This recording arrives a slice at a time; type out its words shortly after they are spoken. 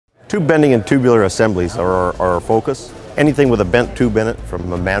Tube bending and tubular assemblies are our focus. Anything with a bent tube in it,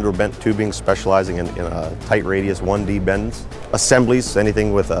 from a Mandrel bent tubing specializing in a tight radius 1D bends. Assemblies,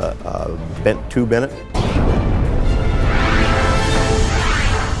 anything with a bent tube in it.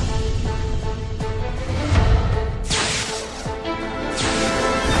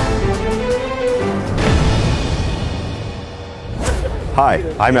 Hi,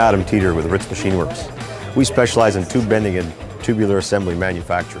 I'm Adam Teeter with RITZ Machine Works. We specialize in tube bending and tubular assembly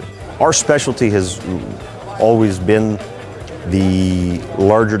manufacturing. Our specialty has always been the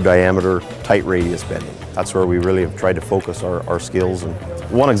larger diameter, tight radius bending. That's where we really have tried to focus our skills. And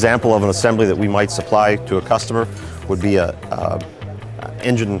one example of an assembly that we might supply to a customer would be a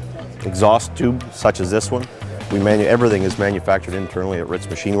engine exhaust tube, such as this one. Everything is manufactured internally at RITZ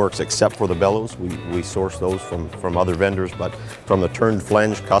Machine Works except for the bellows. We source those from other vendors, but from the turned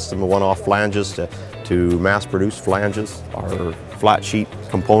flange, custom one-off flanges to mass-produced flanges, our flat sheet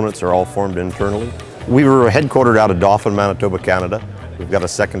components are all formed internally. We were headquartered out of Dauphin, Manitoba, Canada. We've got a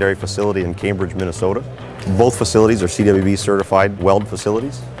secondary facility in Cambridge, Minnesota. Both facilities are CWB certified weld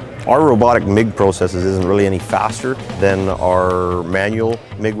facilities. Our robotic MIG processes isn't really any faster than our manual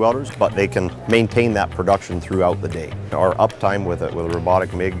MIG welders, but they can maintain that production throughout the day. Our uptime with a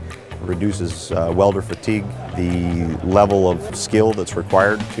robotic MIG reduces welder fatigue. The level of skill that's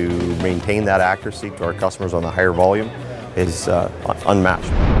required to maintain that accuracy to our customers on the higher volume is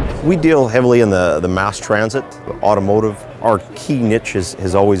unmatched. We deal heavily in the mass transit, automotive. Our key niche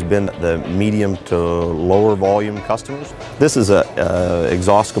has always been the medium to lower volume customers. This is an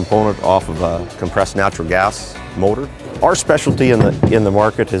exhaust component off of a compressed natural gas motor. Our specialty in the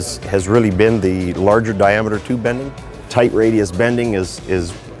market has really been the larger diameter tube bending. Tight radius bending is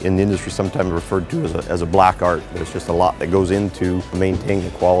in the industry sometimes referred to as a black art. There's just a lot that goes into maintaining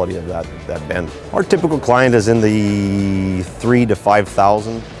the quality of that bend. Our typical client is in the 3,000 to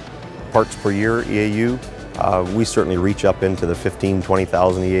 5,000 parts per year EAU. We certainly reach up into the 15,000,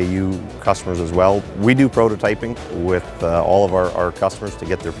 20,000 EAU customers as well. We do prototyping with all of our customers to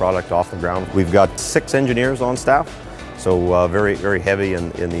get their product off the ground. We've got 6 engineers on staff, so very, very heavy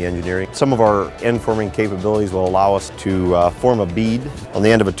in the engineering. Some of our end forming capabilities will allow us to form a bead on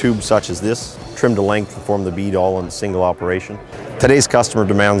the end of a tube such as this, trim to length to form the bead all in a single operation. Today's customer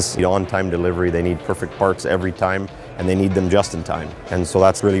demands the on-time delivery. They need perfect parts every time, and they need them just in time. And so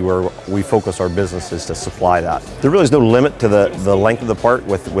that's really where we focus our business, is to supply that. There really is no limit to the length of the part.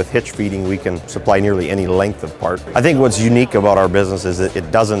 With hitch feeding, we can supply nearly any length of part. I think what's unique about our business is that it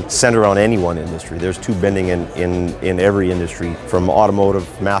doesn't center on any one industry. There's tube bending in every industry, from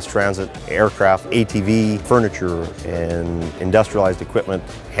automotive, mass transit, aircraft, ATV, furniture, and industrialized equipment,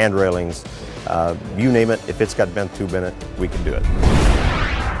 hand railings, you name it. If it's got bent tube in it, we can do it.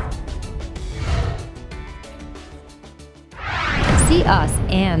 See us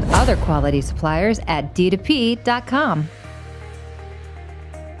and other quality suppliers at d2p.com.